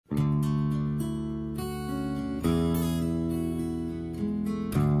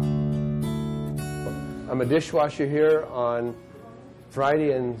I'm a dishwasher here on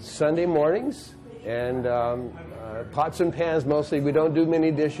Friday and Sunday mornings, and pots and pans mostly. We don't do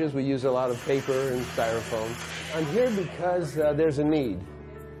many dishes. We use a lot of paper and styrofoam. I'm here because there's a need.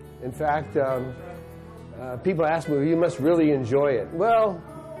 In fact, people ask me, well, you must really enjoy it. Well,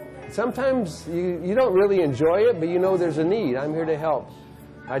 sometimes you don't really enjoy it, but you know there's a need. I'm here to help.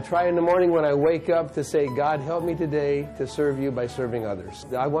 I try in the morning when I wake up to say, God, help me today to serve you by serving others.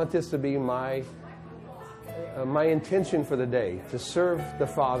 I want this to be my intention for the day, to serve the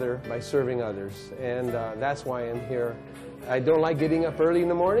Father by serving others. And that's why I'm here. I don't like getting up early in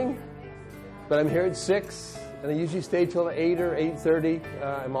the morning, but I'm here at 6, and I usually stay till 8 or 8:30.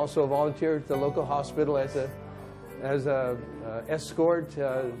 I'm also a volunteer at the local hospital as a escort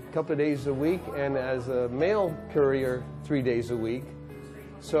a couple of days a week, and as a mail courier 3 days a week.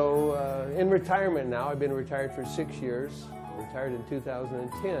 So in retirement now, I've been retired for 6 years, retired in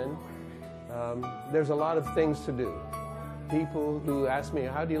 2010. There's a lot of things to do. People who ask me,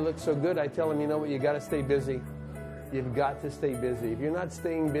 how do you look so good? I tell them, you know what, you got to stay busy. You've got to stay busy. If you're not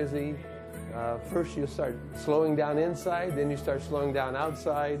staying busy, first you start slowing down inside, then you start slowing down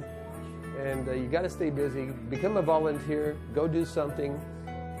outside. And you got to stay busy. Become a volunteer. Go do something.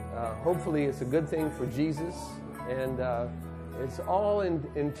 Hopefully it's a good thing for Jesus. And it's all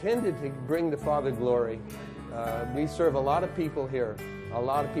intended to bring the Father glory. We serve a lot of people here, a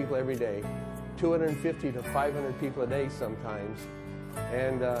lot of people every day, 250 to 500 people a day sometimes.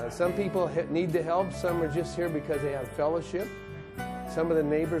 And some people need the help. Some are just here because they have fellowship. Some of the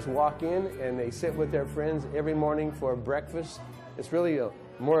neighbors walk in and they sit with their friends every morning for breakfast. It's really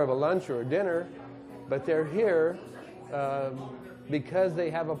more of a lunch or a dinner, but they're here because they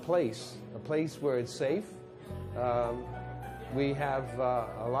have a place where it's safe. We have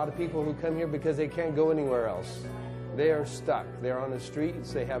a lot of people who come here because they can't go anywhere else. They are stuck. They're on the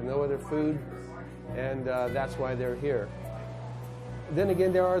streets. They have no other food, and that's why they're here. Then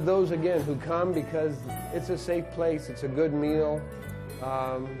again, there are those, again, who come because it's a safe place. It's a good meal.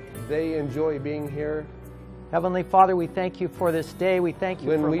 They enjoy being here. Heavenly Father, we thank you for this day. We thank you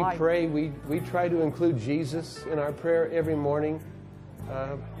for life. When we pray, we try to include Jesus in our prayer every morning,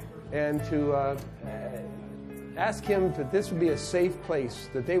 and to ask him that this would be a safe place,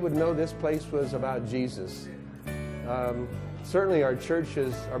 that they would know this place was about Jesus. Certainly our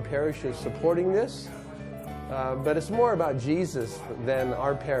churches, our parish is supporting this, but it's more about Jesus than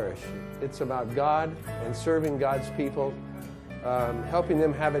our parish. It's about God and serving God's people, helping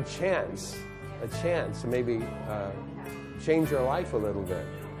them have a chance to maybe change their life a little bit.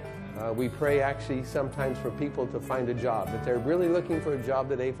 We pray actually sometimes for people to find a job. If they're really looking for a job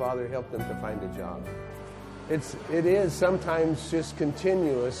today, Father, help them to find a job. It is sometimes just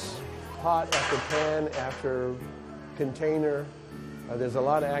continuous, pot after pan after container. There's a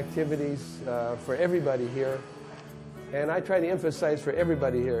lot of activities for everybody here. And I try to emphasize for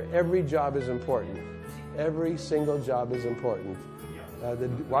everybody here, every job is important. Every single job is important.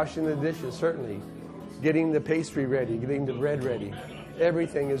 Washing the dishes, certainly. Getting the pastry ready, getting the bread ready.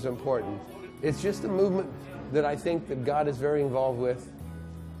 Everything is important. It's just a movement that I think that God is very involved with.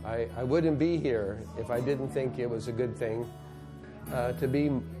 I wouldn't be here if I didn't think it was a good thing to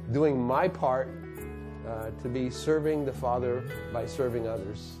be doing my part, to be serving the Father by serving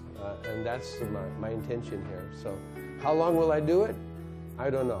others. And that's my intention here. So how long will I do it?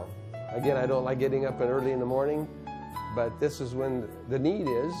 I don't know. Again, I don't like getting up early in the morning, but this is when the need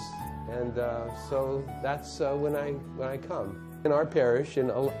is, and so that's when I come. In our parish,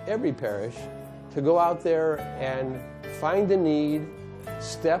 in every parish, to go out there and find the need,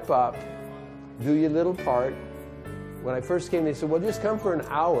 step up, do your little part. When I first came, they said, well, just come for an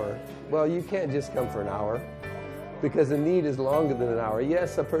hour. Well, you can't just come for an hour because the need is longer than an hour.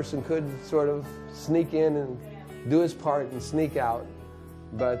 Yes, a person could sort of sneak in and do his part and sneak out.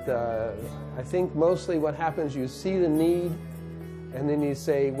 But I think mostly what happens, you see the need, and then you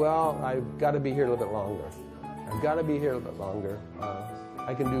say, well, I've got to be here a little bit longer. I've got to be here a little bit longer.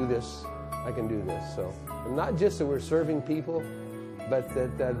 I can do this. I can do this. So not just that we're serving people, but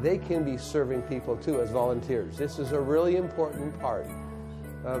that they can be serving people too as volunteers. This is a really important part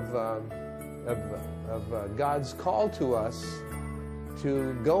of God's call to us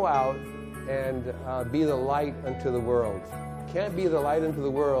to go out and be the light unto the world. Can't be the light unto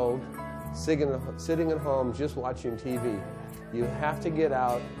the world sitting at home just watching TV. You have to get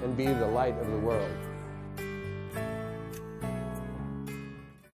out and be the light of the world.